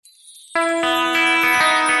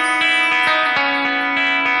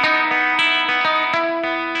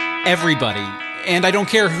Everybody, and I don't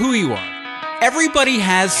care who you are, everybody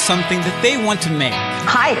has something that they want to make.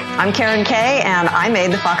 Hi, I'm Karen Kay, and I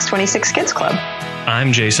made the Fox 26 Kids Club.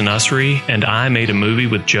 I'm Jason Usry, and I made a movie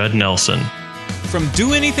with Judd Nelson. From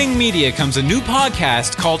Do Anything Media comes a new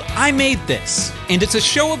podcast called I Made This, and it's a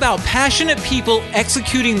show about passionate people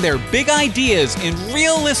executing their big ideas in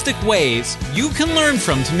realistic ways you can learn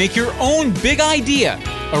from to make your own big idea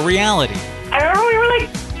a reality. I remember we were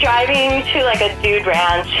driving to a dude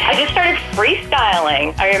ranch. I just started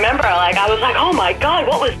freestyling. I remember I was like, oh my God,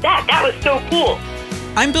 what was that? That was so cool.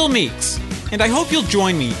 I'm Bill Meeks, and I hope you'll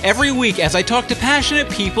join me every week as I talk to passionate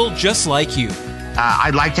people just like you.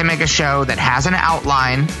 I'd like to make a show that has an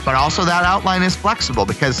outline, but also that outline is flexible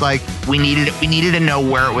because we needed to know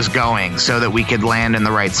where it was going so that we could land in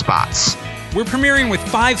the right spots. We're premiering with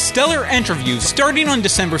 5 stellar interviews starting on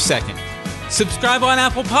December 2nd. Subscribe on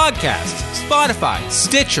Apple Podcasts, Spotify,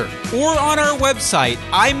 Stitcher, or on our website,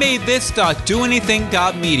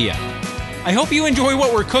 imadethis.doanything.media. I hope you enjoy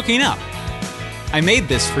what we're cooking up. I made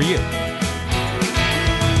this for you.